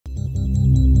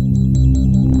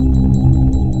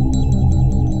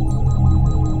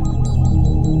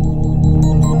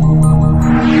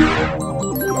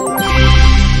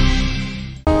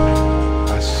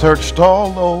searched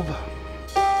all over,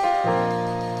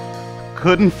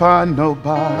 couldn't find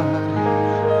nobody.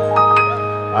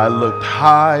 I looked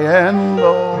high and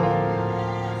low,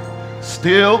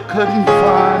 still couldn't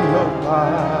find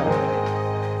nobody.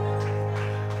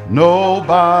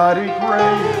 Nobody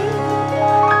greater,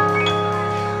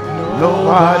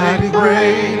 nobody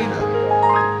greater,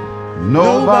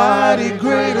 nobody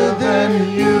greater than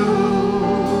you.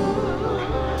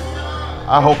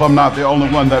 I hope I'm not the only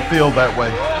one that feels that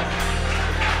way.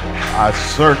 I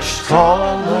searched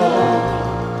all over,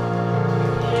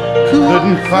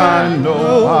 couldn't find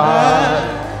nobody.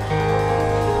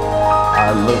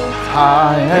 I looked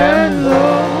high and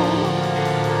low,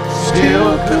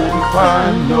 still couldn't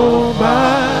find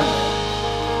nobody.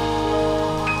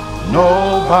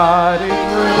 Nobody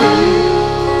great,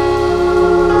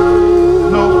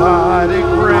 nobody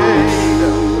great,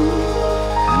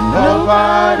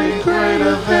 nobody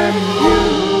greater than you.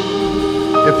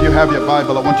 If you have your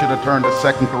Bible, I want you to turn to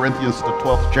 2 Corinthians, the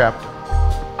 12th chapter.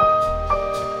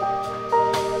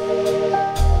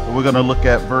 We're going to look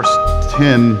at verse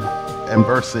 10 and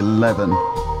verse 11.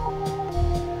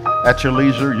 At your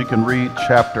leisure, you can read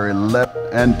chapter 11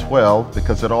 and 12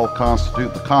 because it all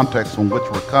constitute the context from which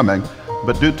we're coming.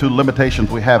 But due to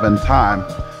limitations we have in time,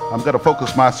 I'm going to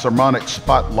focus my sermonic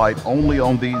spotlight only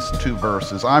on these two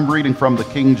verses. I'm reading from the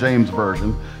King James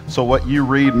Version, so what you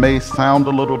read may sound a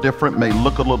little different, may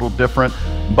look a little different,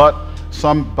 but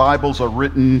some Bibles are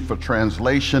written for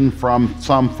translation,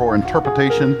 some for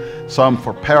interpretation, some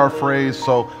for paraphrase.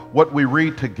 So what we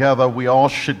read together, we all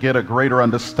should get a greater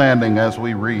understanding as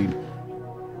we read.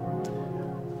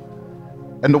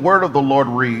 And the word of the Lord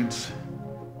reads,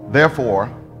 "Therefore,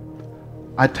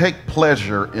 I take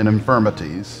pleasure in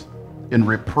infirmities, in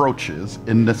reproaches,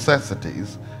 in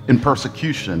necessities, in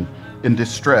persecution, in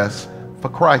distress, for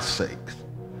Christ's sake.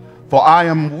 For I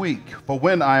am weak, for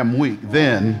when I am weak,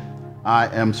 then I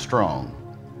am strong.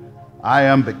 I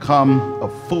am become a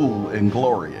fool in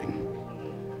glorying.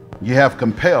 Ye have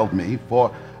compelled me,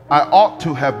 for I ought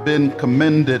to have been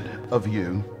commended of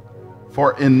you.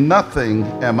 For in nothing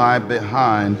am I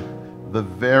behind the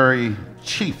very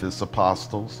chiefest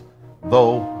apostles,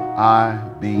 though I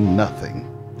be nothing."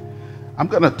 I'm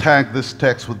going to tag this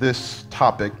text with this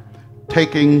topic,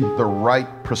 taking the right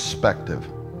perspective.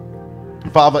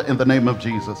 Father, in the name of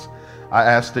Jesus, I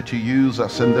ask that you use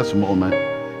us in this moment.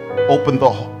 Open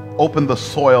the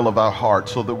soil of our heart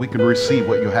so that we can receive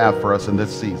what you have for us in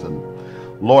this season.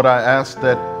 Lord, I ask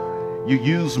that you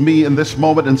use me in this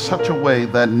moment in such a way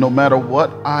that no matter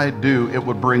what I do, it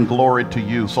would bring glory to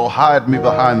you. So hide me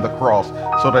behind the cross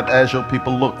so that as your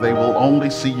people look, they will only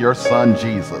see your Son,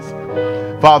 Jesus.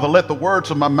 Father, let the words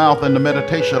of my mouth and the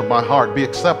meditation of my heart be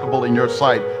acceptable in your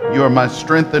sight. You are my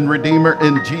strength and redeemer.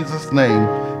 In Jesus' name,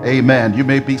 amen. You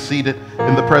may be seated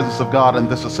in the presence of God in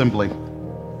this assembly.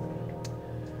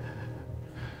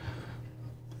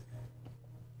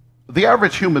 The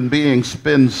average human being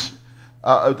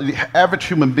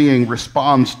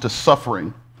responds to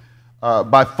suffering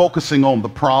by focusing on the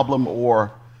problem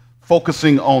or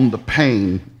focusing on the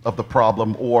pain of the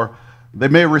problem, or they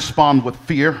may respond with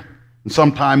fear, and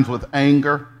sometimes with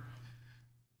anger,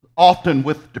 often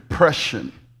with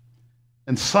depression.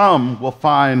 And some will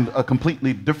find a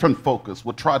completely different focus,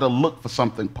 will try to look for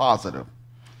something positive.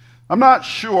 I'm not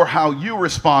sure how you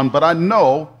respond, but I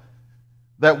know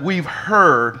that we've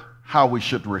heard how we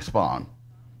should respond.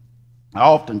 I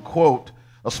often quote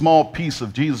a small piece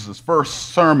of Jesus'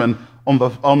 first sermon on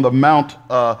the Mount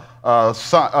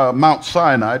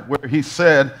Sinai, where he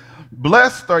said,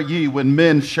 "Blessed are ye when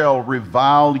men shall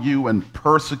revile you and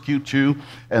persecute you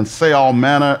and say all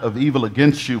manner of evil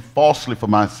against you falsely for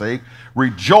my sake.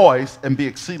 Rejoice and be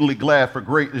exceedingly glad, for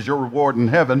great is your reward in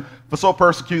heaven, for so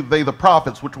persecute they the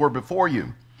prophets which were before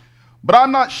you." But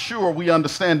I'm not sure we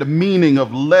understand the meaning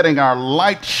of letting our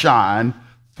light shine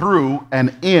through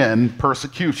and in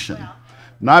persecution.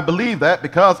 And I believe that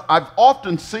because I've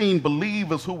often seen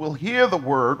believers who will hear the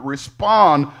word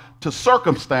respond to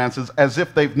circumstances as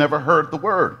if they've never heard the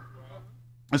word.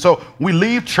 And so we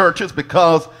leave churches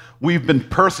because we've been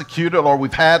persecuted or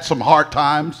we've had some hard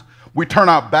times. We turn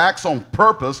our backs on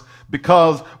purpose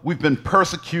because we've been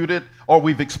persecuted or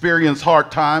we've experienced hard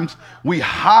times. We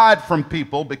hide from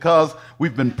people because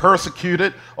we've been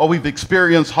persecuted or we've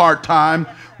experienced hard time.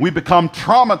 We become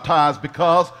traumatized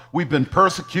because we've been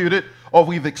persecuted or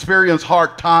we've experienced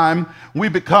hard time. We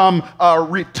become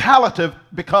retaliative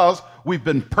because we've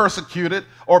been persecuted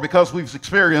or because we've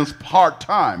experienced hard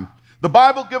time. The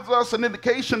Bible gives us an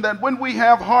indication that when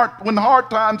hard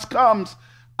times comes,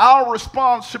 our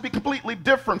response should be completely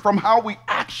different from how we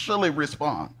actually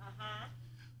respond.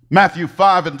 Matthew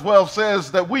 5:12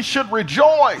 says that we should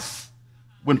rejoice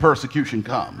when persecution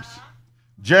comes.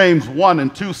 James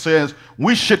 1:2 says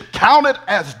we should count it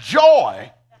as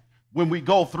joy when we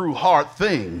go through hard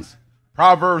things.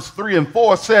 Proverbs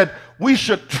 3:4 said we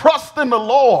should trust in the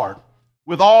Lord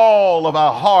with all of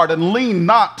our heart and lean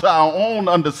not to our own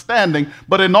understanding,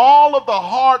 but in all of the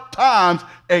hard times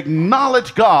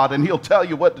acknowledge God and he'll tell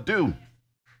you what to do.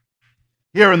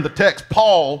 Here in the text,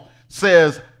 Paul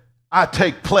says, I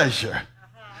take pleasure.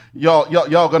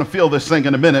 Y'all gonna feel this thing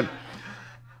in a minute.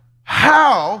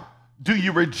 How do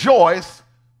you rejoice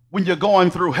when you're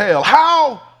going through hell?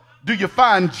 How do you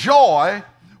find joy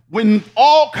when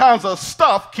all kinds of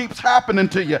stuff keeps happening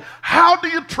to you? How do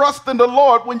you trust in the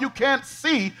Lord when you can't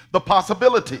see the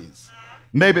possibilities?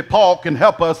 Maybe Paul can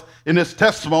help us in his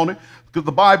testimony, because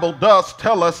the Bible does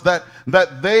tell us that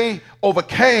they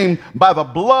overcame by the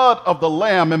blood of the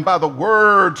Lamb and by the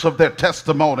words of their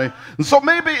testimony. And so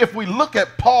maybe if we look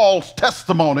at Paul's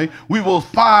testimony, we will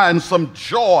find some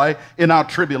joy in our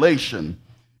tribulation.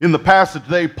 In the passage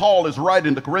today, Paul is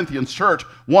writing to Corinthians church,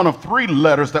 one of 3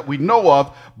 letters that we know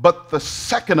of, but the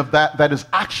second of that is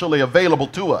actually available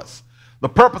to us. The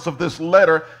purpose of this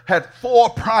letter had 4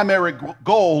 primary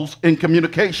goals in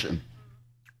communication.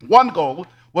 One goal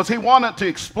was he wanted to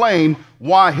explain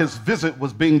why his visit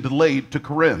was being delayed to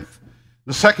Corinth.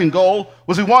 The second goal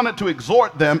was he wanted to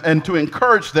exhort them and to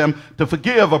encourage them to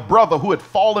forgive a brother who had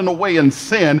fallen away in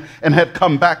sin and had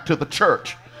come back to the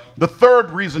church. The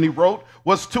third reason he wrote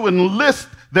was to enlist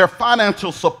their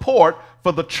financial support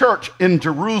for the church in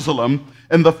Jerusalem.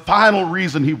 And the final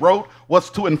reason he wrote was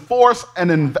to enforce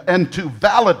and to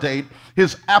validate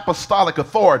his apostolic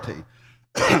authority.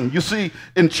 You see,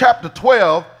 in chapter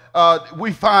 12,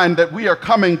 we find that we are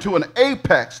coming to an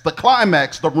apex, the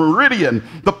climax, the meridian,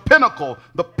 the pinnacle,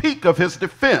 the peak of his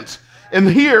defense. And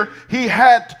here he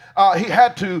had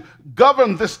to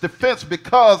govern this defense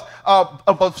because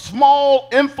of a small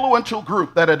influential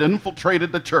group that had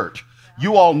infiltrated the church.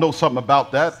 You all know something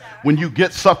about that. When you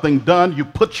get something done, you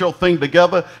put your thing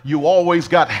together, you always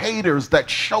got haters that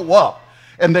show up,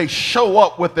 and they show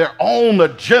up with their own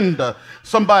agenda.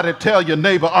 Somebody tell your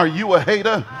neighbor, are you a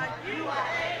hater?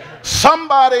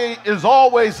 Somebody is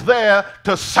always there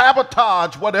to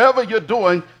sabotage whatever you're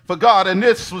doing for God. And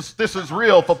this is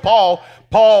real for Paul.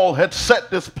 Paul had set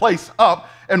this place up,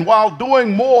 and while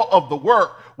doing more of the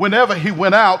work, whenever he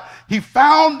went out, he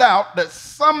found out that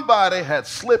somebody had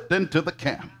slipped into the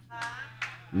camp.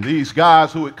 And these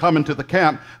guys who had come into the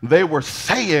camp, they were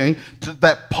saying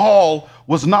that Paul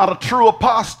was not a true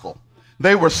apostle.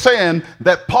 They were saying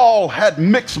that Paul had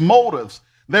mixed motives.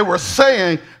 They were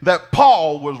saying that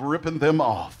Paul was ripping them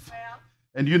off.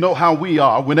 And you know how we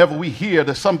are. Whenever we hear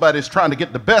that somebody's trying to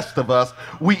get the best of us,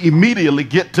 we immediately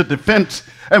get to defense,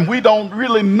 and we don't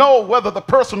really know whether the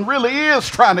person really is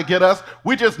trying to get us.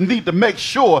 We just need to make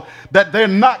sure that they're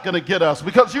not going to get us,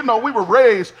 because, you know, we were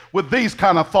raised with these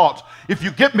kind of thoughts. If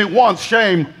you get me once,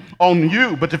 shame on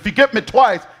you. But if you get me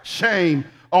twice, shame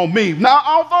on me. Now,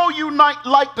 although you might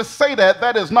like to say that,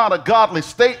 that is not a godly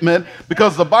statement,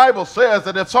 because the Bible says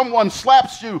that if someone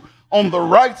slaps you on the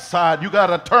right side, you got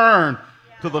to turn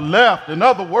to the left. In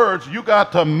other words, you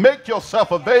got to make yourself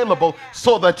available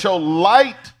so that your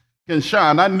light can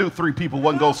shine. I knew 3 people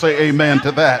wasn't going to say amen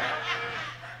to that.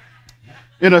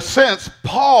 In a sense,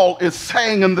 Paul is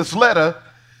saying in this letter,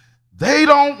 they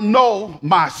don't know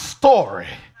my story.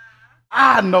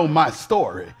 I know my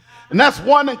story. And that's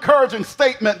one encouraging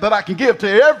statement that I can give to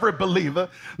every believer,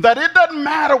 that it doesn't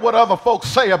matter what other folks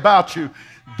say about you.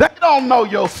 They don't know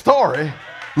your story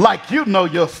like you know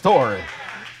your story.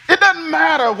 It doesn't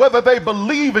matter whether they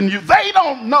believe in you. They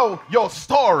don't know your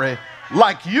story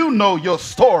like you know your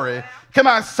story. Can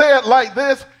I say it like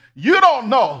this? You don't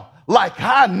know like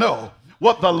I know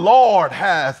what the Lord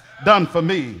has done for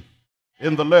me.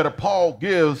 In the letter, Paul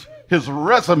gives his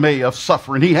resume of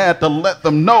suffering. He had to let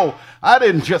them know, I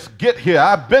didn't just get here.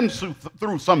 I've been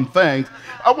through some things.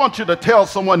 I want you to tell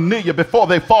someone near you before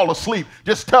they fall asleep.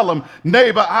 Just tell them,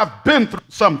 neighbor, I've been through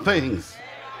some things.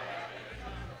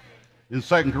 In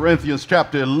 2 Corinthians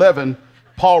chapter 11,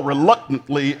 Paul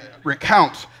reluctantly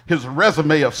recounts his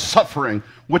resume of suffering,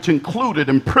 which included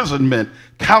imprisonment,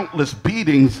 countless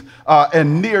beatings,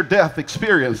 and near-death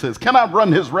experiences. Can I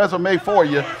run his resume for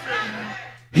you?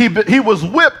 He was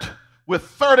whipped with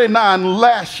 39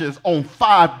 lashes on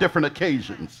 5 different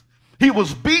occasions. He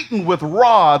was beaten with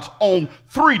rods on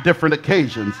 3 different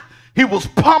occasions. He was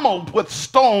pummeled with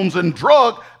stones and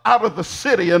dragged out of the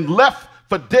city and left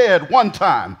for dead one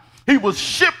time. He was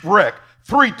shipwrecked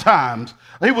 3 times.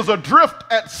 He was adrift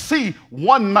at sea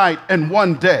one night and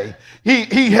one day.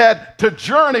 He had to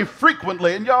journey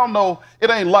frequently. And y'all know it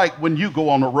ain't like when you go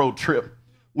on a road trip.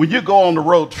 When you go on the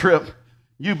road trip,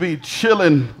 you be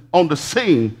chilling on the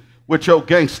scene with your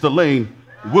gangster lean,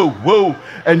 woo, woo,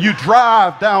 and you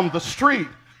drive down the street.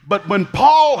 But when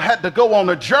Paul had to go on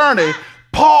a journey,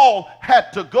 Paul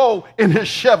had to go in his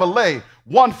Chevrolet,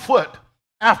 1 foot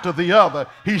after the other.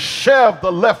 He shoved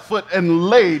the left foot and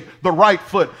laid the right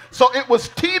foot. So it was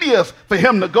tedious for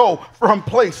him to go from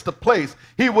place to place.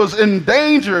 He was in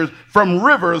danger from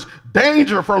rivers,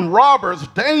 danger from robbers,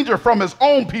 danger from his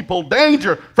own people,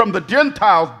 danger from the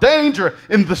Gentiles, danger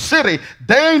in the city,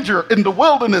 danger in the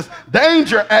wilderness,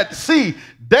 danger at sea,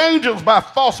 dangers by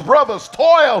false brothers,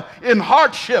 toil in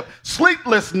hardship,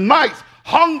 sleepless nights,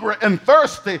 hungry and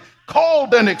thirsty,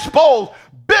 cold and exposed,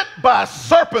 bit by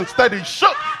serpents that he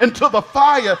shook into the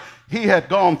fire. He had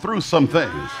gone through some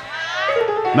things.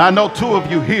 Now, I know 2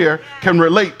 of you here can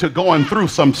relate to going through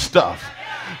some stuff.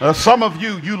 Some of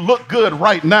you look good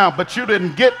right now, but you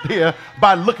didn't get here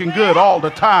by looking good all the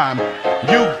time.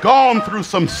 You've gone through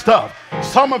some stuff.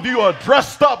 Some of you are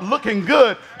dressed up looking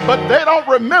good, but they don't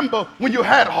remember when you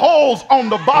had holes on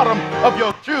the bottom of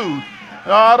your shoes.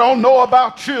 I don't know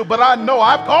about you, but I know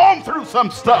I've gone through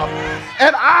some stuff.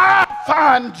 And I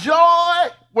find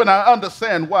joy when I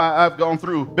understand why I've gone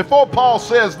through. Before Paul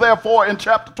says, therefore, in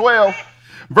chapter 12,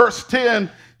 verse 10,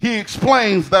 he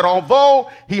explains that although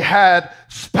he had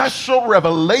special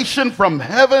revelation from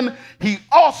heaven, he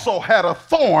also had a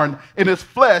thorn in his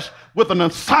flesh with an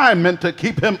assignment to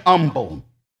keep him humble.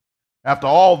 After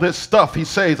all this stuff, he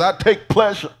says, I take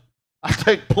pleasure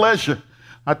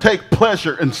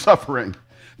in suffering.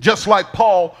 Just like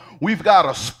Paul, we've got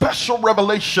a special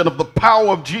revelation of the power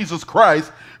of Jesus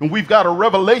Christ, and we've got a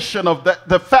revelation of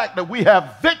the fact that we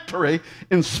have victory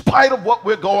in spite of what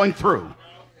we're going through.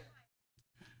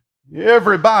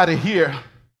 Everybody here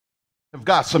have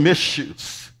got some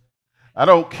issues. I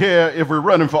don't care if we're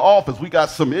running for office, we got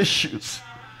some issues.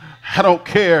 I don't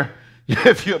care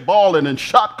if you're balling and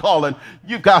shot calling,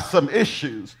 you've got some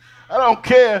issues. I don't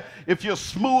care if you're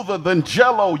smoother than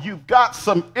Jell-O, you've got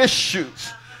some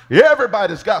issues.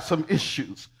 Everybody's got some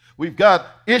issues. We've got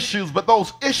issues, but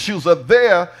those issues are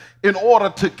there in order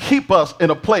to keep us in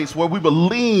a place where we will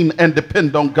lean and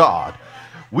depend on God.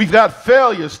 We've got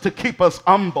failures to keep us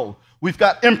humble. We've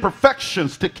got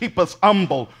imperfections to keep us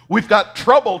humble. We've got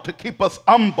trouble to keep us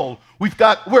humble.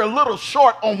 We're a little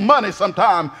short on money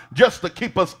sometimes just to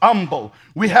keep us humble.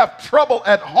 We have trouble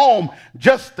at home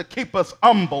just to keep us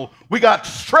humble. We got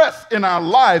stress in our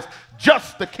lives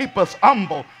just to keep us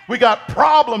humble. We got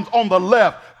problems on the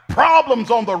left, problems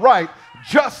on the right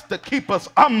just to keep us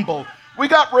humble. We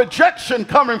got rejection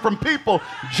coming from people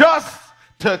just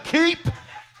to keep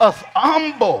us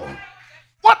humble.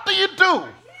 What do you do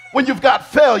when you've got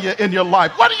failure in your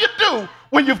life? What do you do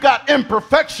when you've got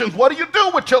imperfections? What do you do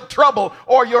with your trouble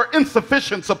or your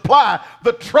insufficient supply?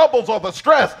 The troubles or the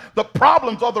stress, the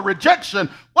problems or the rejection.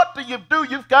 What do?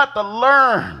 You've got to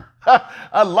learn.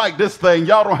 I like this thing.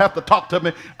 Y'all don't have to talk to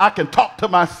me. I can talk to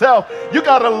myself. You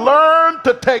got to learn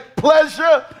to take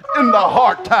pleasure in the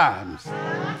hard times.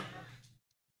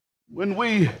 When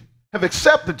we have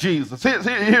accepted Jesus,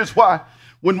 here's why.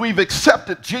 When we've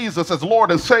accepted Jesus as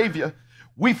Lord and Savior,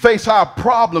 we face our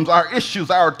problems, our issues,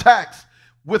 our attacks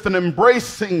with an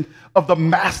embracing of the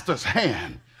Master's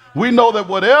hand. We know that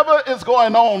whatever is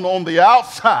going on the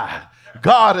outside,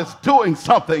 God is doing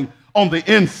something on the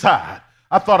inside.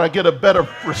 I thought I'd get a better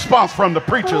response from the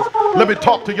preachers. Let me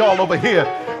talk to y'all over here.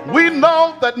 We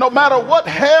know that no matter what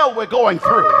hell we're going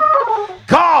through,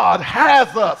 God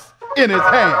has us in his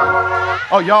hand.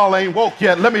 Oh, y'all ain't woke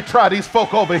yet. Let me try these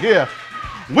folk over here.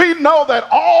 We know that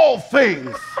all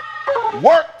things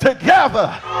work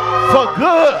together for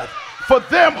good for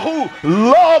them who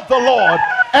love the Lord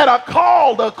and are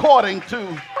called according to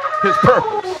his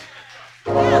purpose.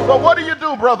 So what do you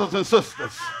do, brothers and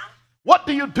sisters? What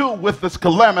do you do with this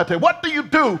calamity? What do you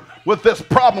do with this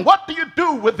problem? What do you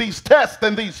do with these tests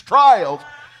and these trials?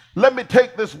 Let me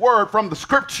take this word from the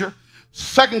scripture.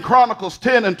 2 Chronicles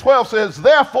 10 and 12 says,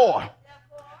 therefore,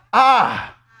 I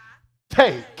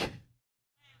take.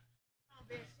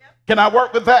 Can I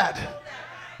work with that?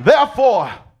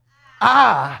 Therefore,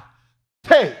 I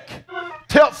take.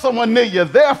 Tell someone near you,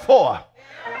 therefore,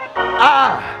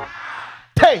 I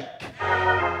take.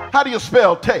 How do you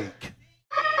spell take?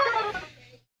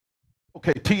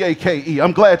 Okay, T-A-K-E.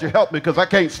 I'm glad you helped me because I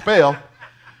can't spell.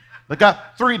 I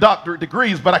got 3 doctorate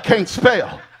degrees, but I can't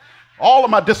spell. All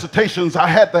of my dissertations, I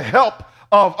had the help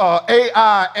of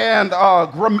AI and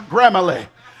Grammarly.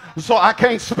 So I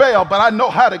can't spell, but I know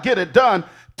how to get it done.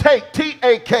 take,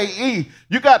 T-A-K-E.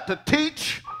 You got to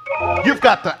teach, you've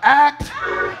got to act,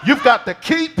 you've got to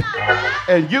keep,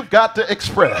 and you've got to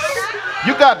express.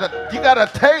 You got to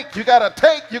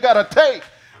take.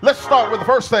 Let's start with the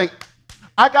first thing.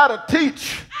 I got to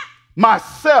teach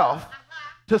myself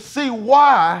to see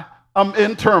why I'm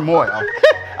in turmoil.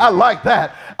 I like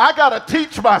that. I got to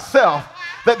teach myself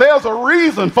that there's a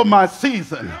reason for my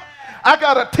season. I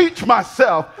got to teach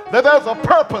myself that there's a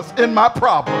purpose in my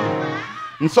problem.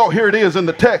 And so here it is in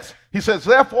the text. He says,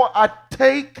 therefore, I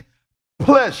take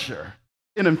pleasure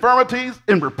in infirmities,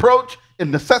 in reproach, in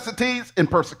necessities, in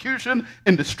persecution,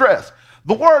 in distress.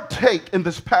 The word take in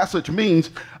this passage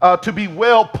means to be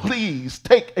well pleased,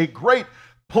 take a great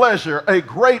pleasure, a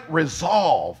great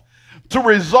resolve. To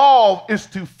resolve is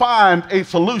to find a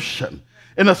solution,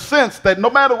 in a sense that no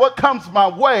matter what comes my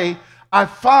way, I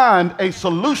find a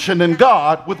solution in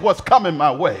God with what's coming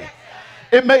my way.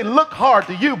 It may look hard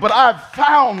to you, but I've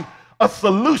found a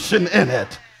solution in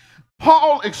it.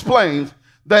 Paul explains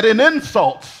that in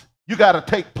insults, you got to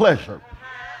take pleasure.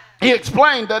 He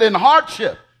explained that in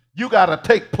hardship, you got to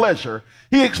take pleasure.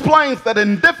 He explains that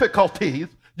in difficulties,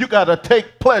 you got to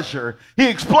take pleasure. He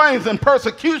explains in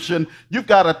persecution, you've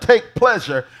got to take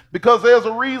pleasure because there's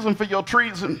a reason for your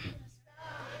treason.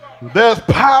 There's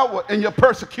power in your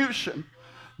persecution.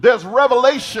 There's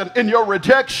revelation in your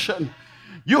rejection.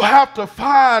 You have to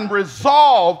find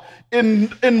resolve in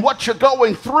what you're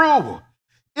going through.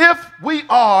 If we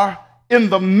are in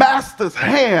the master's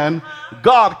hand,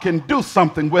 God can do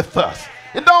something with us.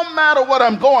 It don't matter what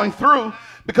I'm going through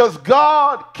because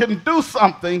God can do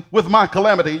something with my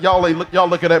calamity. Y'all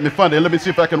looking at me funny. Let me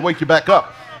see if I can wake you back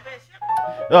up.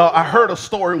 I heard a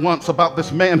story once about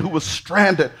this man who was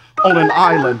stranded on an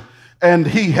island, and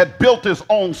he had built his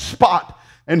own spot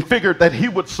and figured that he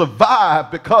would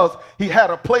survive because he had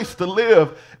a place to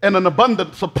live and an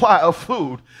abundant supply of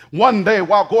food. One day,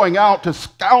 while going out to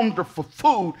scour for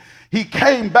food, he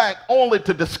came back only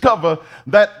to discover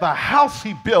that the house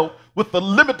he built with the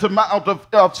limited amount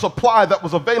of supply that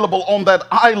was available on that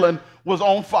island was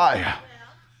on fire.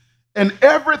 And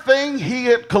everything he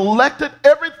had collected,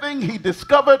 everything he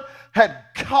discovered had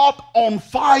caught on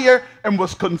fire and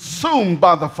was consumed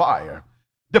by the fire.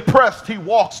 Depressed, he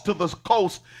walks to the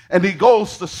coast and he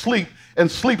goes to sleep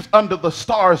and sleeps under the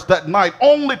stars that night,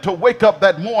 only to wake up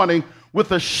that morning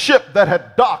with a ship that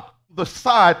had docked the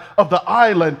side of the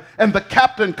island. And the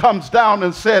captain comes down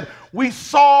and said, "We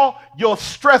saw your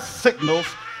stress signals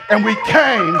and we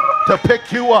came to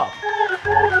pick you up."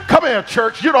 Come here,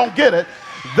 church, you don't get it.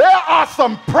 There are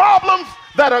some problems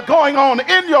that are going on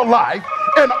in your life,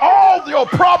 and all your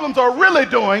problems are really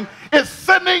doing is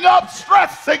sending up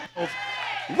stress signals.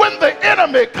 When the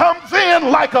enemy comes in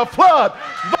like a flood,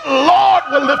 the Lord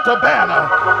will lift a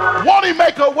banner. Won't he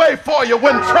make a way for you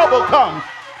when trouble comes?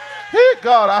 Hey,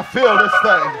 God, I feel this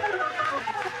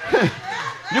thing.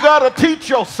 You got to teach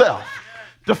yourself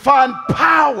to find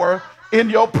power in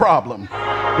your problem.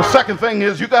 The second thing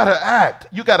is you got to act.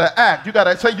 You got to act. You got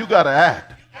to say you got to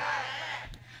act.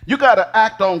 You got to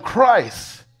act on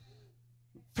Christ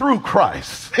through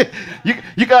Christ.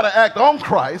 You got to act on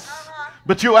Christ,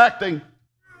 but you're acting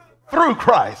through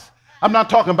Christ. I'm not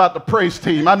talking about the praise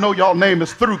team. I know y'all name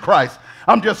is Through Christ.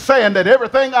 I'm just saying that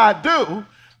everything I do,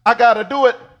 I got to do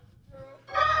it.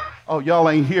 Oh, y'all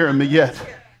ain't hearing me yet.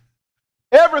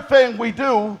 Everything we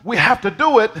do, we have to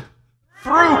do it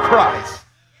through Christ.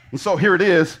 And so here it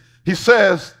is. He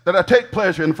says that I take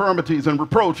pleasure in infirmities and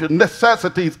reproach and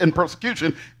necessities and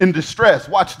persecution and distress.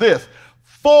 Watch this.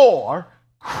 For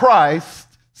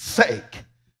Christ's sake.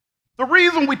 The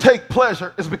reason we take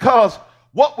pleasure is because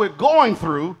what we're going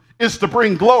through is to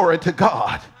bring glory to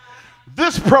God.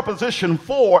 This preposition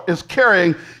for is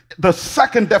carrying the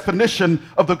second definition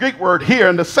of the Greek word here.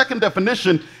 And the second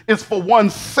definition is for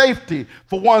one's safety,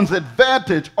 for one's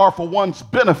advantage, or for one's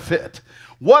benefit.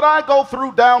 What I go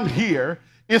through down here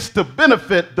is to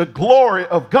benefit the glory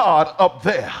of God up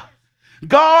there.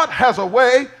 God has a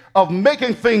way of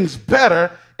making things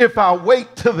better if I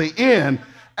wait to the end.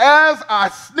 As I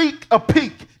sneak a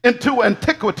peek into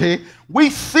antiquity, we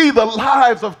see the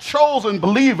lives of chosen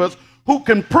believers who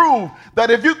can prove that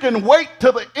if you can wait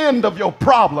to the end of your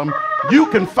problem, you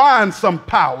can find some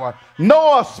power.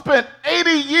 Noah spent 80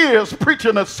 years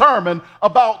preaching a sermon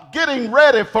about getting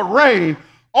ready for rain,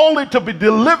 only to be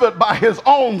delivered by his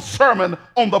own sermon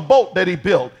on the boat that he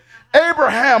built.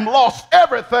 Abraham lost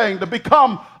everything to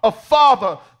become a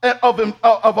father of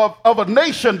a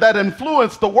nation that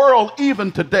influenced the world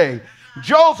even today.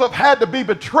 Joseph had to be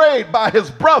betrayed by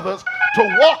his brothers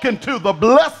to walk into the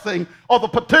blessing or the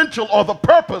potential or the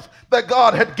purpose that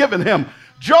God had given him.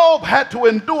 Job had to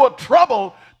endure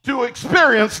trouble to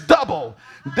experience double.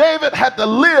 David had to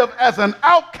live as an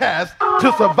outcast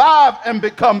to survive and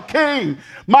become king.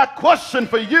 My question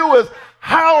for you is,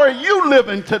 how are you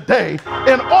living today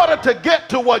in order to get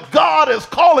to what God is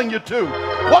calling you to?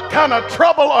 What kind of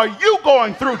trouble are you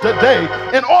going through today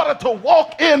in order to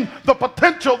walk in the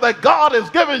potential that God has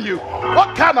given you?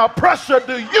 What kind of pressure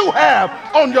do you have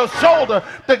on your shoulder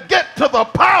to get to the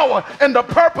power and the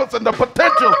purpose and the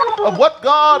potential of what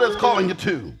God is calling you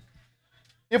to?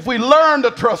 If we learn to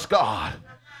trust God,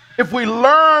 if we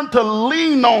learn to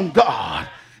lean on God,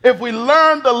 if we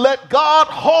learn to let God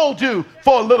hold you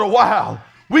for a little while,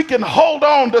 we can hold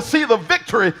on to see the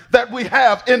victory that we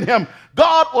have in him.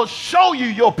 God will show you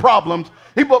your problems,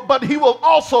 but he will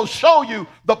also show you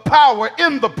the power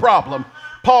in the problem.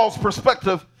 Paul's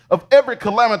perspective of every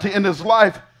calamity in his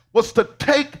life was to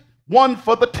take one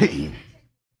for the team.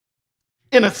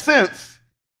 In a sense,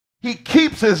 he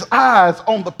keeps his eyes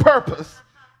on the purpose,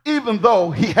 even though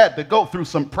he had to go through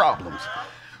some problems.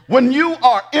 When you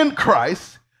are in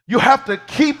Christ, you have to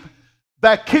keep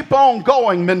that keep on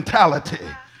going mentality.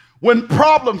 When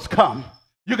problems come,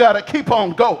 you got to keep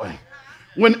on going.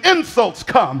 When insults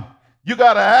come, you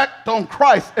got to act on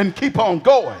Christ and keep on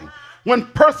going. When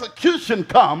persecution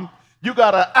comes, you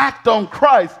got to act on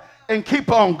Christ and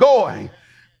keep on going.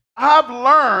 I've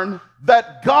learned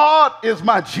that God is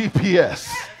my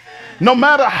GPS. No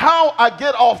matter how I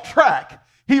get off track,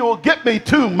 he will get me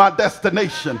to my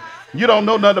destination. You don't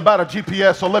know nothing about a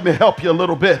GPS, so let me help you a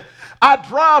little bit. I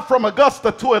drive from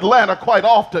Augusta to Atlanta quite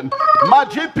often. My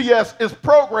GPS is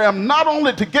programmed not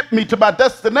only to get me to my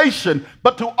destination,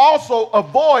 but to also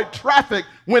avoid traffic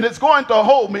when it's going to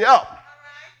hold me up.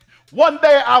 One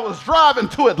day I was driving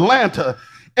to Atlanta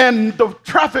and the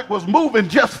traffic was moving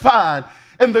just fine.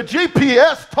 And the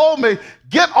GPS told me,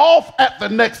 get off at the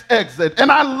next exit.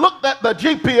 And I looked at the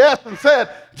GPS and said,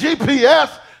 GPS,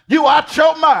 you out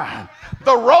your mind.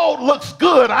 The road looks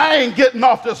good. I ain't getting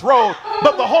off this road.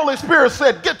 But the Holy Spirit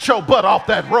said, get your butt off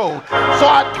that road. So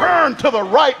I turned to the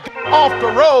right off the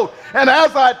road. And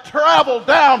as I traveled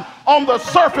down on the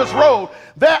surface road,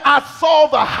 there I saw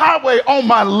the highway on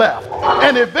my left.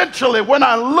 And eventually, when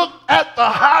I looked at the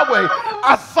highway,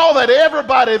 I saw that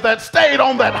everybody that stayed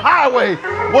on that highway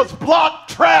was blocked,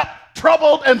 trapped,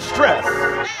 troubled, and stressed.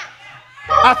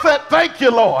 I said, thank you,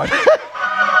 Lord,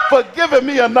 for giving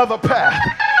me another path.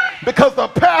 Because the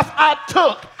path I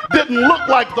took didn't look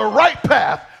like the right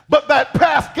path, but that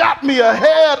path got me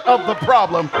ahead of the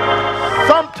problem.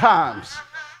 Sometimes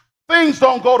things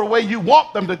don't go the way you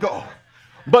want them to go,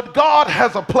 but God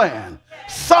has a plan.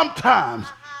 Sometimes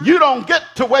you don't get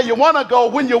to where you want to go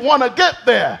when you want to get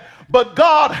there, but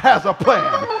God has a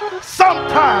plan.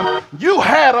 Sometimes you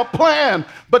had a plan,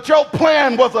 but your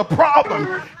plan was a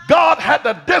problem. God had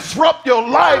to disrupt your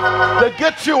life to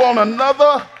get you on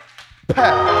another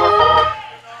path.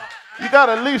 You got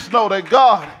to at least know that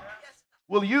God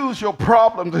will use your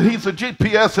problems, and he's a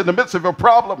GPS in the midst of your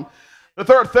problem. The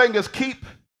third thing is keep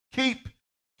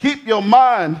your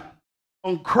mind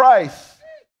on Christ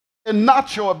and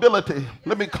not your ability.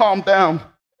 Let me calm down.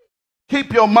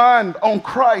 Keep your mind on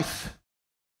Christ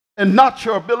and not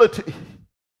your ability.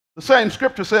 The same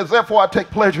scripture says, therefore I take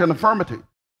pleasure in infirmity,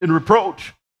 in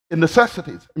reproach, in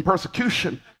necessities, in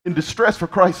persecution, in distress for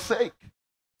Christ's sake.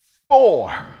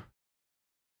 For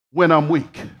when I'm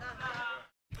weak.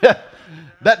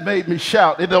 That made me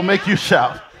shout. It don't make you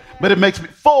shout, but it makes me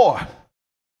for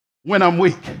when I'm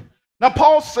weak. Now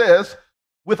Paul says,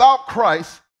 without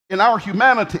Christ in our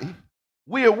humanity,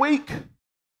 we are weak.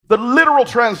 The literal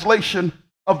translation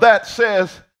of that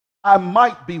says, I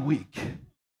might be weak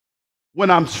when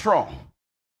I'm strong.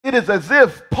 It is as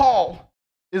if Paul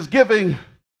is giving,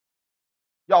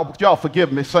 y'all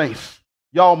forgive me, saints.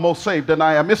 Y'all more saved than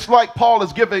I am. It's like Paul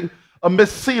is giving a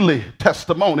Miss Seeley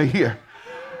testimony here.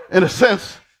 In a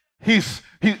sense,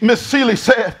 Miss Seeley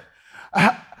said,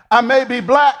 I may be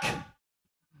black,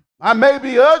 I may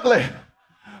be ugly,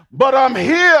 but I'm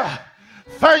here.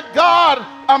 Thank God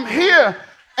I'm here.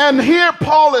 And here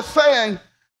Paul is saying,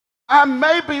 I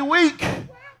may be weak,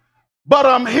 but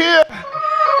I'm here.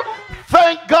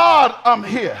 Thank God I'm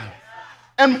here.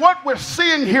 And what we're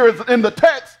seeing here is in the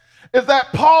text is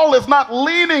that Paul is not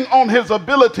leaning on his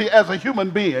ability as a human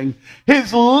being.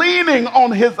 He's leaning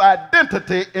on his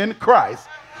identity in Christ.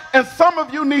 And some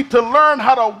of you need to learn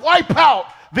how to wipe out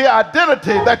the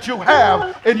identity that you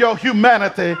have in your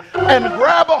humanity and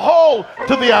grab a hold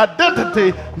to the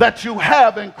identity that you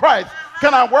have in Christ.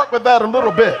 Can I work with that a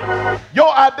little bit?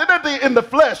 Your identity in the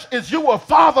flesh is you are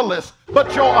fatherless,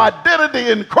 but your identity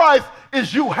in Christ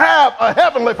is you have a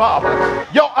heavenly father.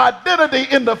 Your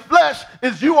identity in the flesh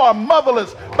is you are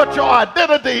motherless, but your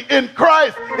identity in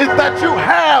Christ is that you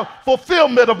have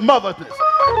fulfillment of motherness.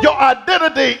 Your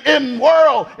identity in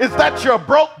world is that you're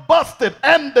broke, busted,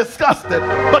 and disgusted,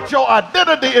 but your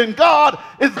identity in God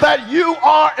is that you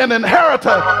are an inheritor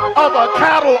of a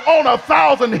cattle on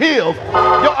 1,000 hills.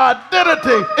 Your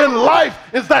identity in life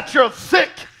is that you're sick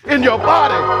in your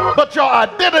body, but your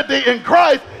identity in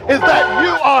Christ is that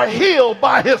you are healed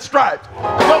by his stripes.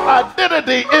 Your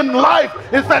identity in life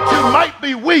is that you might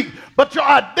be weak, but your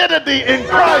identity in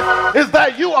Christ is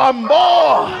that you are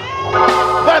more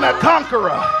than a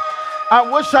conqueror. I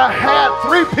wish I had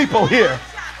 3 people here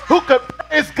who could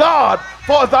praise God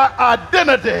for their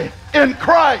identity in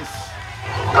Christ.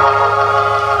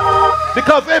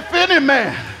 Because if any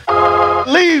man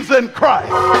lives in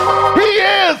Christ, he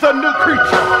is a new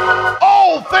creature.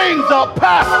 All things are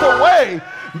passed away.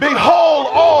 Behold,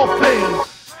 all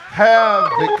things have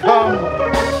become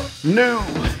new.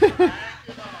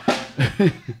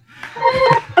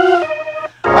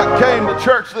 I came to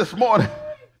church this morning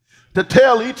to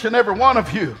tell each and every one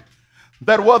of you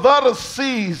that what others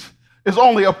sees is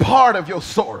only a part of your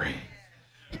story.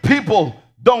 People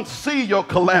don't see your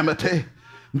calamity.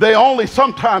 They only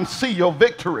sometimes see your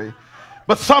victory.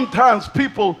 But sometimes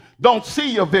people don't see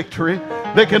your victory.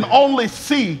 They can only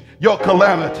see your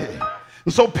calamity.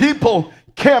 And so people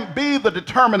can't be the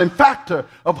determining factor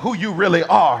of who you really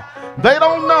are. They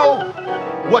don't know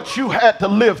what you had to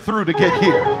live through to get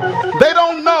here. They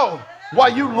don't know why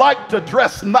you like to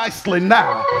dress nicely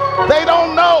now. They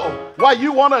don't know why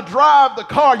you want to drive the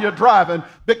car you're driving,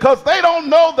 because they don't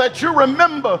know that you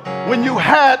remember when you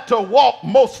had to walk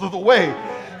most of the way.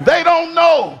 They don't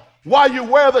know why you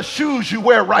wear the shoes you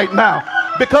wear right now,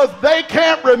 because they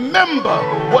can't remember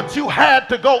what you had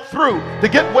to go through to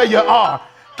get where you are.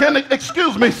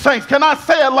 Excuse me, saints, can I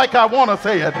say it like I want to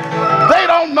say it? They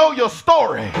don't know your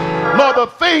story, nor the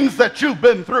things that you've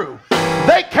been through.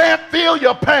 They can't feel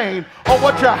your pain or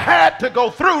what you had to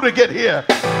go through to get here.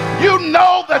 You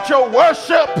know that your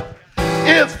worship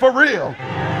is for real.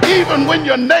 Even when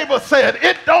your neighbor said,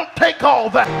 it don't take all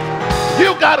that.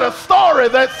 You got a story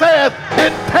that says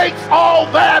it takes all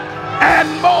that and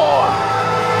more.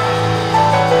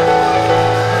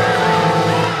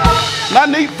 And I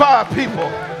need 5 people.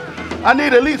 I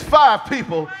need at least 5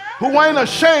 people who ain't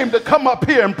ashamed to come up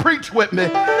here and preach with me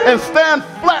and stand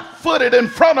flat-footed in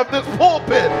front of this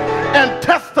pulpit and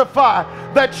testify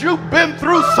that you've been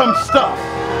through some stuff.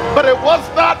 But it was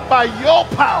not by your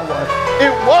power.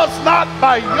 It was not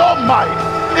by your might.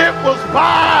 It was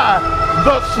by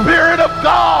the Spirit of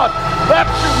God that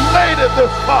you made it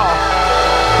this far.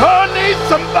 I need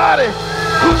somebody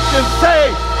who can say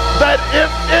that if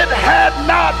it had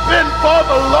not been for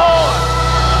the Lord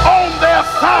on their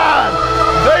side,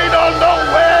 they don't know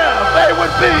where they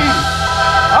would be.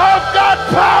 I've got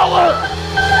power,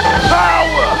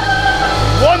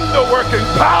 wonder-working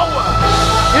power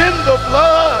in the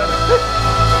blood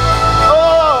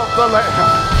of the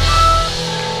Lamb.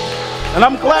 And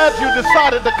I'm glad you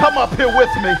decided to come up here with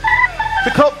me,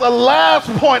 because the last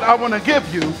point I want to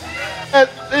give you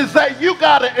is that you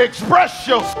got to express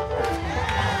yourself.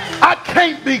 I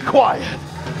can't be quiet.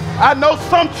 I know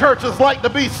some churches like to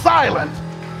be silent.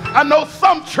 I know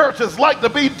some churches like to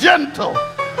be gentle,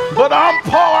 but I'm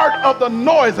part of the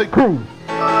noisy crew.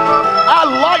 I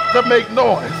like to make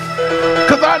noise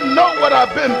because I know what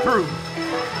I've been through.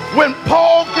 When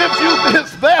Paul gives you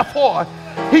this, therefore,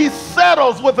 he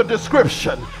settles with a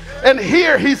description. And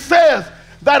here he says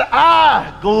that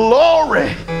I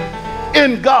glory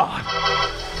in God.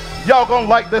 Y'all gonna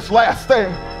like this last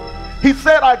thing. He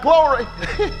said, I glory,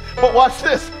 but watch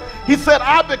this. He said,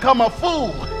 I become a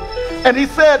fool. And he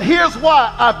said, here's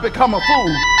why I've become a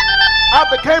fool. I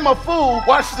became a fool.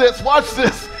 Watch this, watch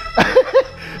this.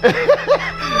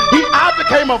 I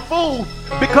became a fool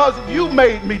because you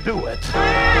made me do it.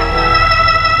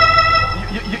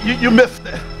 You missed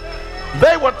it.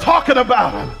 They were talking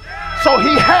about him. So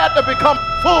he had to become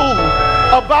a fool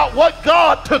about what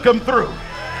God took him through.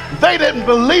 They didn't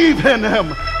believe in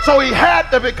him. So he had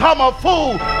to become a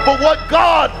fool for what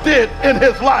God did in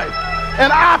his life.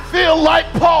 And I feel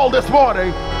like Paul this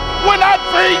morning when I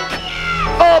think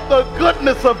of the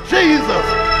goodness of Jesus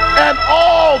and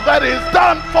all that he's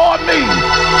done for me.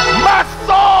 My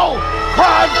soul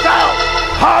cries out,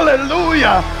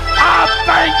 hallelujah. I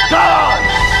thank God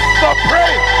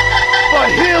for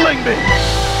healing me.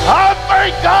 I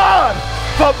thank God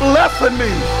for blessing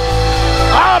me.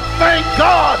 I thank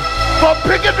God for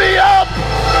picking me up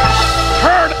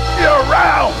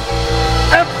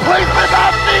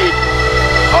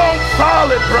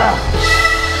solid ground.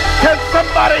 Can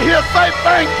somebody here say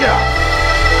thank you?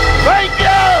 Thank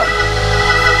you.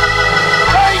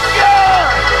 Thank you.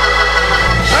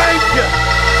 Thank you.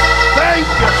 Thank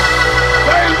you.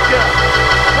 Thank you.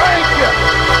 Thank you.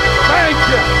 Thank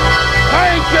you.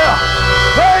 Thank you.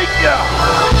 Thank you.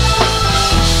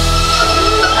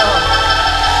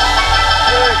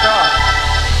 Hey, God.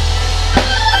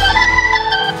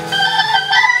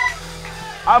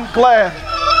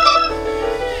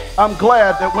 I'm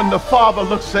glad that when the Father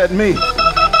looks at me,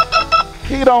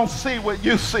 he don't see what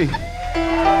you see.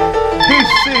 He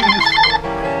sees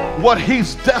what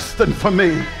he's destined for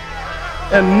me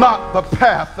and not the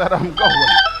path that I'm going.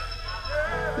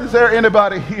 Is there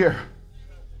anybody here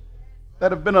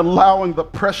that have been allowing the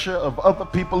pressure of other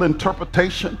people's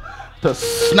interpretation to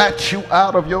snatch you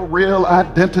out of your real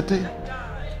identity?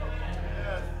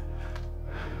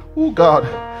 Oh, God,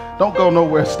 don't go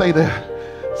nowhere. Stay there.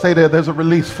 Stay there. There's a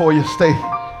release for you. Stay.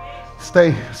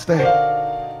 Stay. Stay.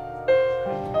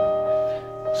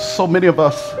 So many of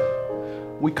us,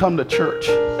 we come to church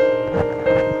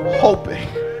hoping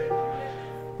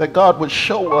that God would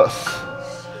show us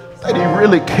that he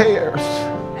really cares.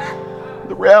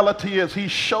 The reality is he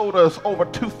showed us over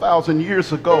 2,000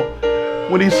 years ago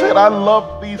when he said, I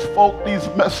love these folk, these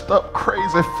messed up,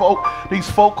 crazy folk, these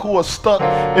folk who are stuck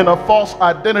in a false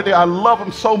identity. I love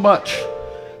them so much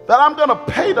that I'm going to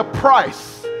pay the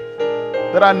price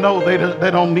that I know they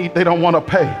don't want to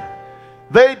pay.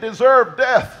 They deserve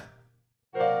death,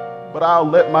 but I'll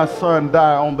let my son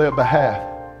die on their behalf.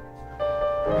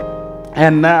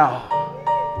 And now,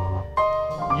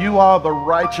 you are the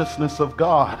righteousness of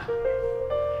God,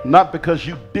 not because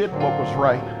you did what was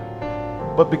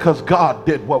right, but because God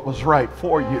did what was right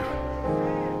for you.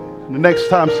 And the next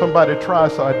time somebody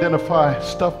tries to identify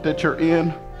stuff that you're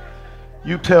in,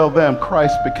 you tell them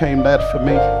Christ became that for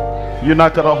me. You're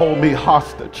not going to hold me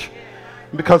hostage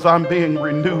because I'm being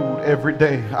renewed every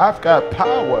day. I've got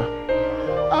power.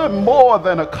 I'm more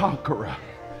than a conqueror.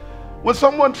 When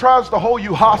someone tries to hold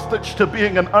you hostage to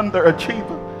being an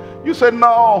underachiever, you say,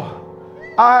 no,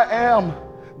 I am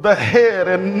the head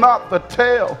and not the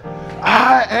tail.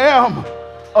 I am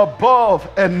above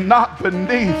and not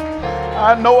beneath.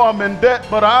 I know I'm in debt,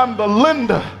 but I'm the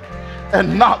lender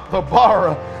and not the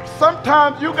borrower.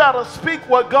 Sometimes you got to speak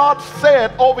what God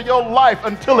said over your life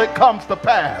until it comes to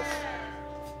pass.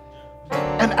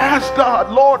 And ask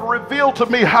God, Lord, reveal to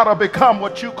me how to become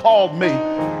what you called me.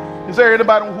 Is there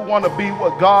anybody who want to be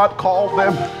what God called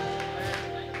them?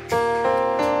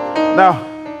 Now,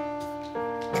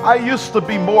 I used to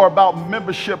be more about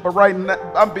membership, but right now,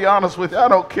 I'll be honest with you, I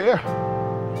don't care.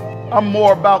 I'm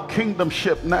more about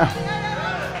kingdomship now.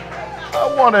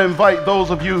 I want to invite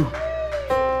those of you,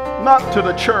 not to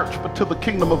the church, but to the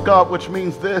kingdom of God, which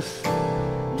means this.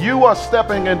 You are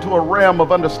stepping into a realm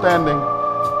of understanding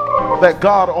that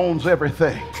God owns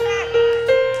everything.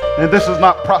 And this is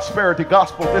not prosperity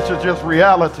gospel, this is just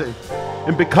reality.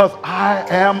 And because I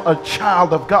am a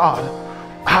child of God,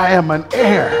 I am an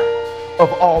heir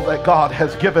of all that God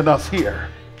has given us here.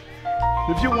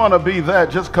 If you want to be that,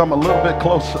 just come a little bit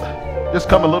closer. Just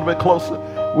come a little bit closer.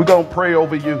 We're going to pray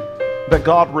over you that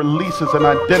God releases an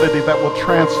identity that will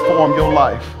transform your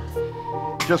life.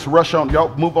 Just rush on.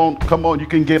 Y'all move on. Come on. You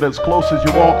can get as close as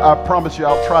you want. I promise you,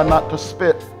 I'll try not to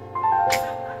spit.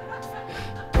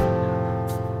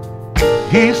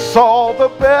 He saw the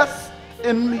best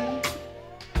in me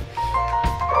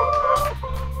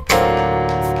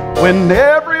when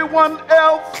everyone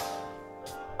else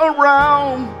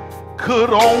around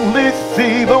could only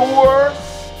see the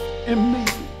worst in me.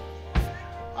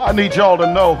 I need y'all to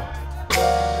know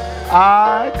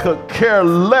I could care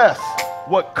less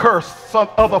what curse some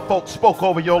other folks spoke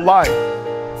over your life.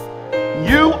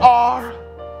 You are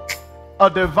a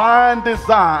divine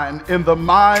design in the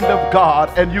mind of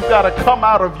God, and you got to come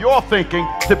out of your thinking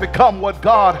to become what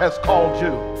God has called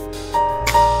you.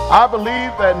 I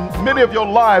believe that many of your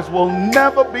lives will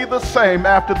never be the same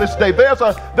after this day. There's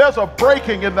a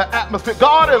breaking in the atmosphere.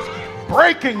 God is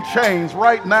breaking chains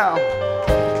right now.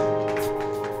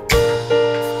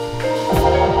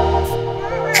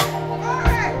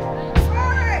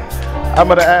 I'm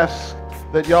going to ask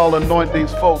that y'all anoint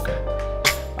these folk.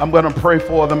 I'm going to pray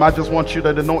for them. I just want you to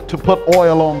anoint, to put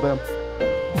oil on them.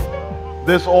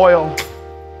 This oil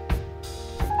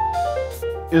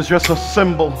is just a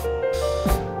symbol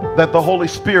that the Holy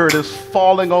Spirit is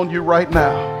falling on you right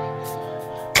now.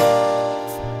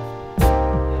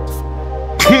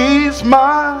 He's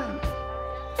mine.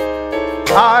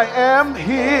 I am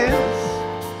his.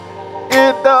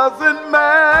 It doesn't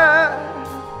matter.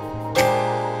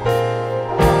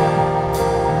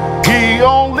 He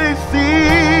only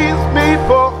sees me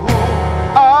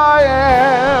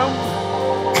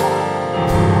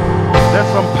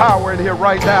power in here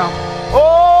right now.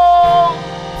 Oh,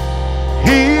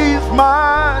 he's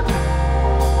mine.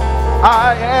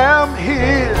 I am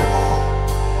his.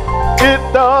 It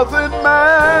doesn't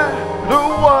matter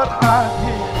what I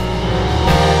did.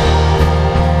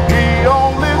 He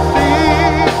only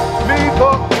sees me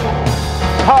for who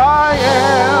I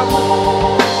am.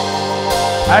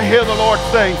 I hear the Lord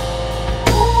say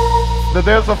that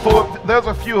there's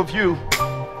a few of you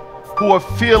who are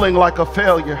feeling like a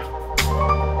failure.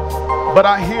 But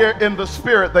I hear in the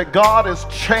spirit that God is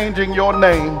changing your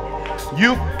name.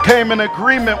 You came in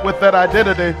agreement with that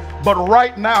identity, but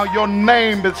right now your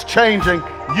name is changing.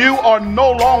 You are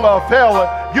no longer a failure.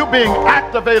 You're being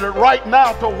activated right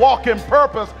now to walk in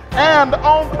purpose and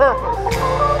on purpose.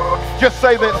 Just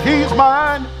say this: he's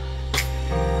mine.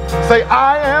 Say,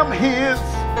 I am his.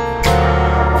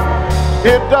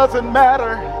 It doesn't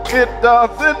matter. It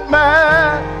doesn't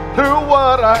matter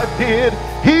what I did.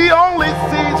 He only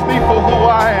sees me for who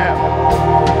I am.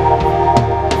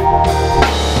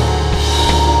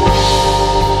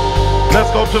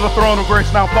 Let's go to the throne of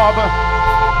grace now. Father,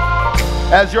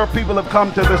 as your people have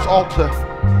come to this altar,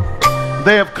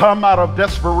 they have come out of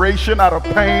desperation, out of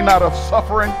pain, out of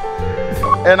suffering.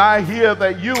 And I hear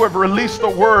that you have released a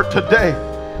word today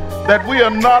that we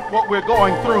are not what we're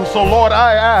going through. So Lord,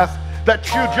 I ask that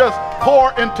you just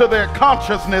pour into their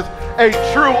consciousness a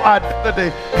true identity.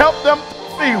 Help them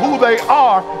see who they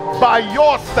are by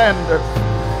your standards.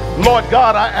 Lord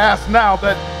God, I ask now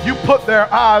that you put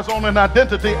their eyes on an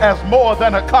identity as more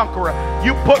than a conqueror.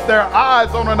 You put their eyes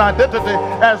on an identity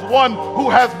as one who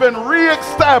has been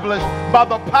reestablished by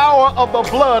the power of the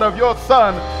blood of your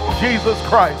Son, Jesus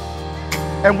Christ.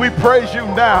 And we praise you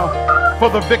now for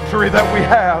the victory that we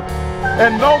have.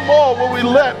 And no more will we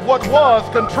let what was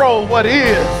control what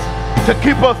is to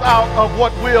keep us out of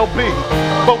what will be.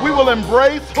 But we will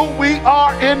embrace who we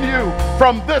are in you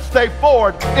from this day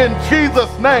forward. In Jesus'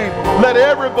 name, let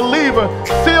every believer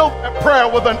seal that prayer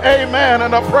with an amen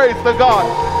and a praise to God.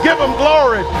 Give him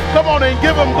glory. Come on and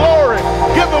give him glory.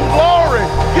 Give him glory.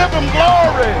 Give him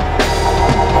glory.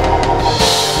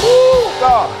 Woo,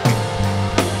 God.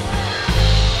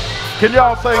 Can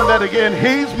y'all sing that again?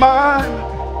 He's mine.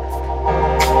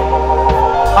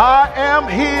 I am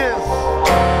his.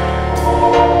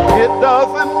 It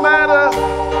doesn't matter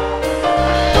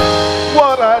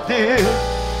what I did.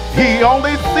 He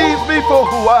only sees me for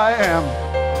who I am.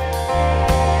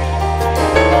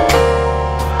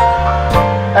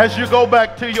 As you go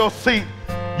back to your seat,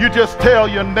 you just tell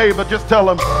your neighbor, just tell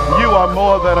him, you are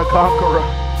more than a conqueror.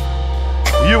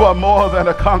 You are more than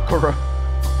a conqueror.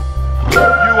 You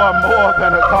are more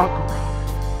than a conqueror.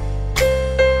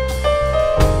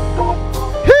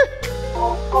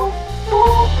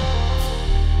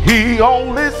 He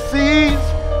only sees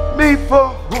me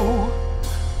for who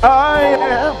I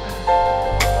am.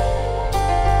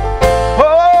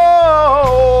 Oh,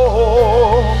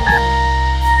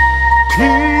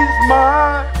 he's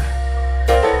mine.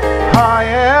 I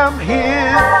am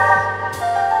his.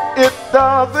 It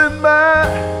doesn't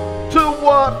matter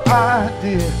what I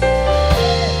did.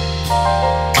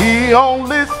 He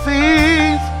only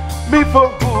sees me for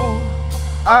who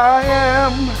I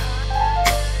am.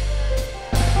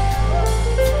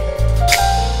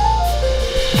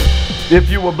 If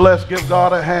you were blessed, give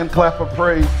God a hand clap of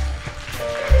praise.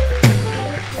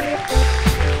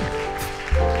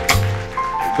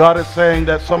 God is saying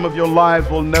that some of your lives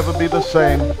will never be the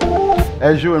same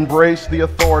as you embrace the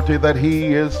authority that He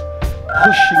is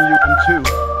pushing you into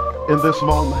in this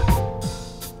moment.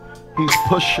 He's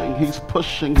pushing, He's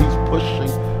pushing, He's pushing,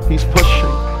 He's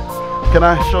pushing. Can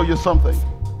I show you something?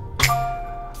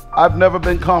 I've never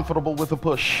been comfortable with a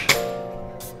push.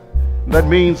 That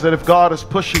means that if God is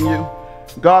pushing you,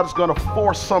 God is going to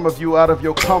force some of you out of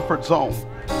your comfort zone.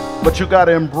 But you got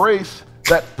to embrace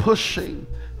that pushing.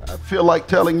 I feel like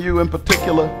telling you in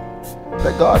particular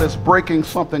that God is breaking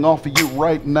something off of you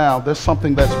right now. There's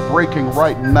something that's breaking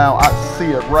right now. I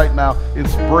see it right now.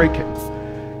 It's breaking.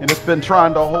 And it's been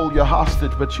trying to hold you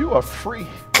hostage, but you are free.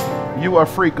 You are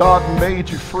free. God made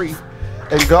you free.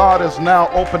 And God is now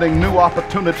opening new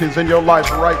opportunities in your life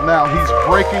right now. He's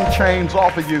breaking chains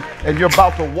off of you, and you're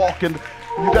about to walk in.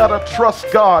 You got to trust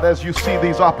God as you see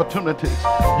these opportunities.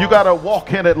 You got to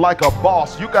walk in it like a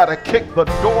boss. You got to kick the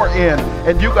door in,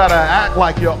 and you got to act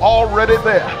like you're already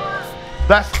there.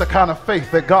 That's the kind of faith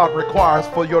that God requires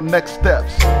for your next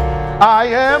steps. I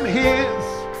am His.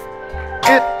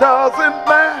 It doesn't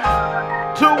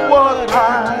matter what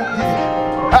I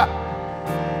did. Ha.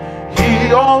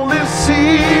 He only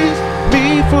sees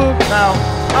me for now.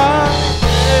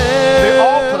 The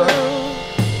altar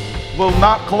will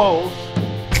not close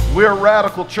We're a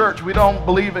radical church. We don't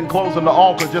believe in closing the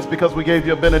altar just because we gave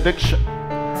you a benediction.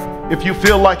 If you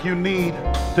feel like you need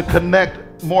to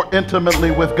connect more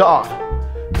intimately with God,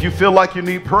 if you feel like you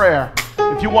need prayer,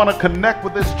 if you want to connect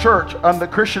with this church under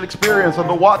Christian Experience,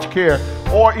 under Watch Care,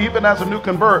 or even as a new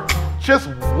convert, just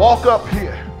walk up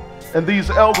here and these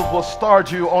elders will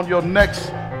start you on your next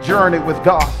journey with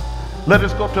God. Let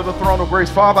us go to the throne of grace.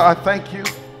 Father, I thank you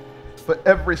for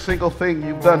every single thing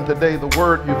you've done today, the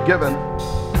word you've given,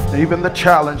 and even the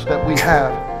challenge that we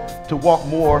have to walk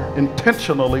more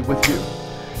intentionally with you.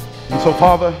 And so,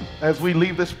 Father, as we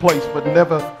leave this place, but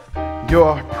never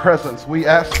your presence, we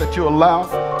ask that you allow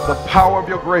the power of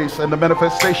your grace and the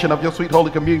manifestation of your sweet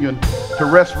Holy Communion to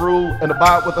rest, rule, and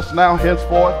abide with us now,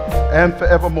 henceforth, and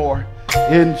forevermore.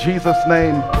 In Jesus'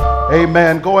 name,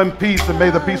 amen. Go in peace, and may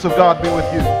the peace of God be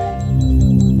with you.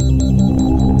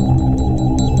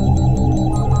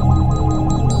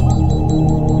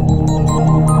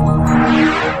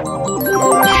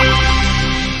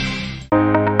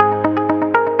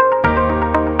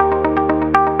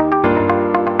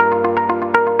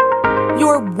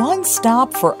 Your one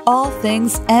stop for all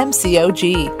things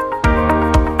MCOG.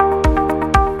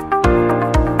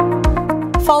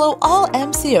 Follow all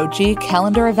MCOG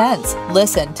calendar events.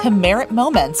 Listen to Merritt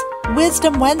Moments,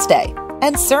 Wisdom Wednesday,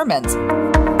 and sermons.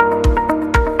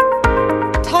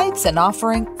 Tithes and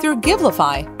offering through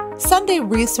Givelify, Sunday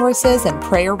resources and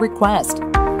prayer request.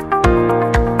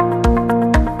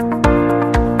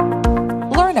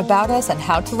 Learn about us and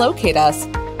how to locate us.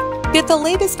 Get the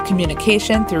latest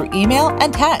communication through email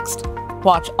and text.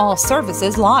 Watch all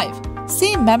services live.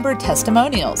 See member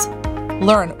testimonials.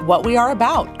 Learn what we are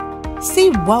about.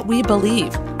 See what we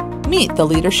believe. Meet the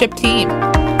leadership team.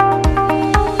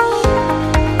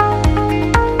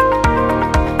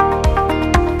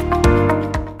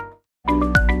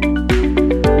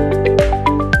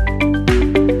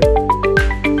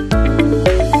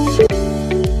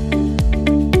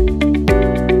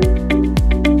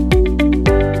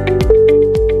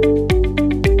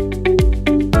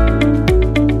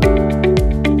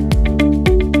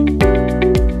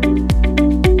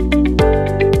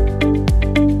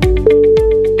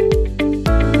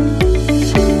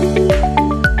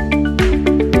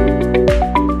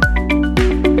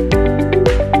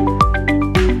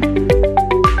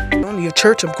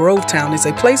 Church of Grovetown is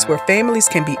a place where families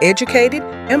can be educated,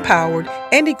 empowered,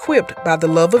 and equipped by the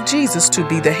love of Jesus to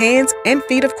be the hands and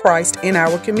feet of Christ in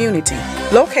our community.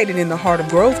 Located in the heart of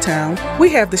Grovetown,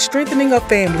 we have the strengthening of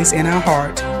families in our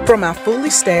heart. From our fully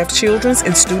staffed children's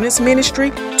and students ministry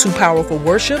to powerful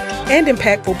worship and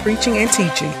impactful preaching and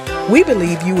teaching, we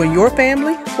believe you and your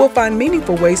family will find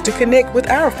meaningful ways to connect with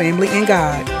our family in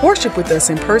God. Worship with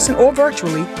us in person or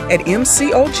virtually at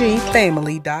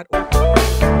mcogfamily.org.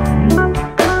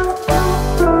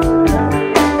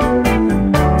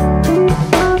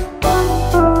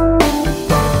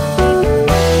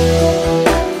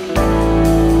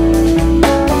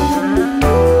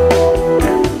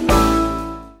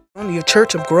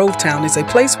 Church of Grovetown is a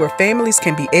place where families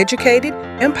can be educated,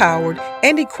 empowered,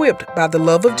 and equipped by the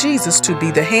love of Jesus to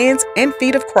be the hands and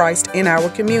feet of Christ in our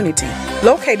community.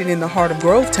 Located in the heart of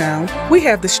Grovetown, we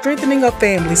have the strengthening of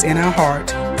families in our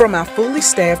heart. From our fully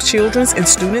staffed children's and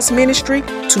students ministry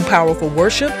to powerful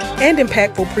worship and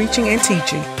impactful preaching and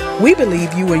teaching, we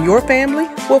believe you and your family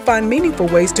will find meaningful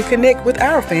ways to connect with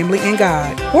our family in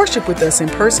God. Worship with us in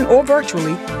person or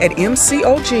virtually at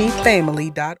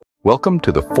mcogfamily.org. Welcome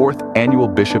to the 4th Annual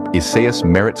Bishop Isaias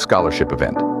Merritt Scholarship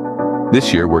Event.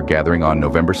 This year we're gathering on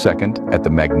November 2nd at the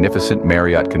magnificent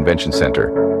Merritt Convention Center,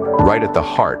 right at the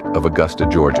heart of Augusta,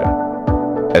 Georgia.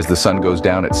 As the sun goes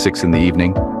down at 6 in the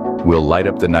evening, we'll light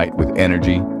up the night with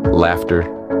energy, laughter,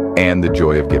 and the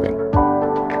joy of giving.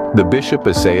 The Bishop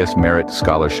Isaias Merritt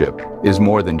Scholarship is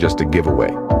more than just a giveaway.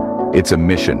 It's a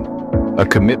mission, a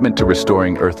commitment to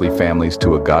restoring earthly families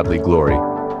to a godly glory.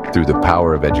 Through the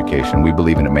power of education, we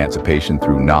believe in emancipation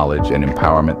through knowledge and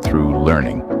empowerment through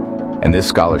learning. And this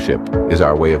scholarship is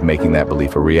our way of making that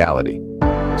belief a reality.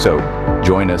 So,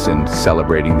 join us in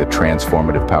celebrating the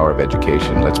transformative power of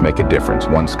education. Let's make a difference,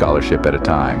 one scholarship at a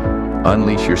time.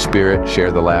 Unleash your spirit,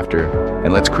 share the laughter,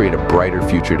 and let's create a brighter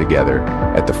future together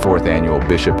at the 4th Annual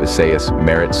Bishop Isaias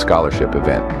Merritt Scholarship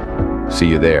Event. See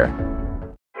you there.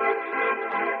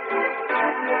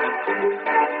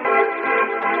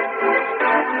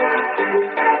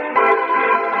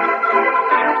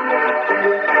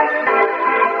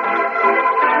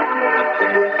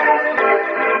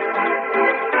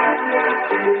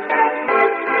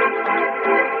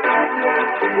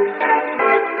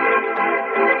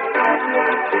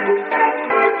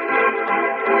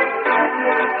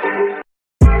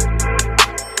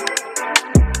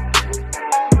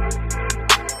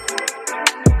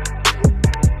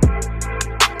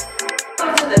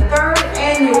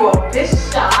 annual Bishop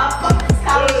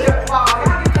Scholarship Ball.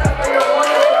 Y'all give it up for your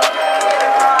wonderful.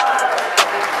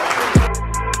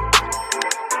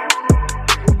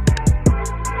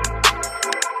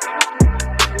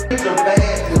 It's a bad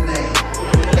name.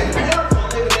 And parents are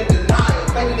living in denial,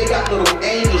 thinking they got little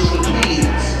angels for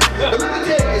kids. But let me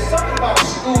tell you, it's something about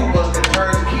school bus that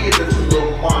turns kids into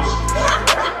little monsters.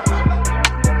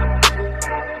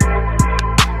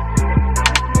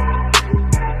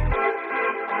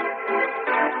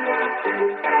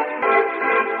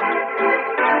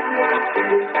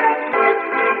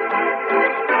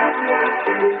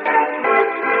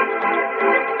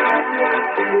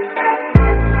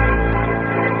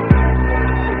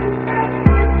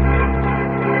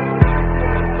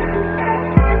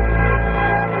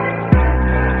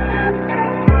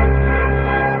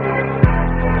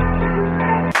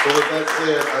 So with that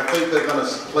said, I think they're going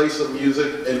to play some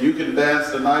music, and you can dance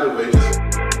the night away.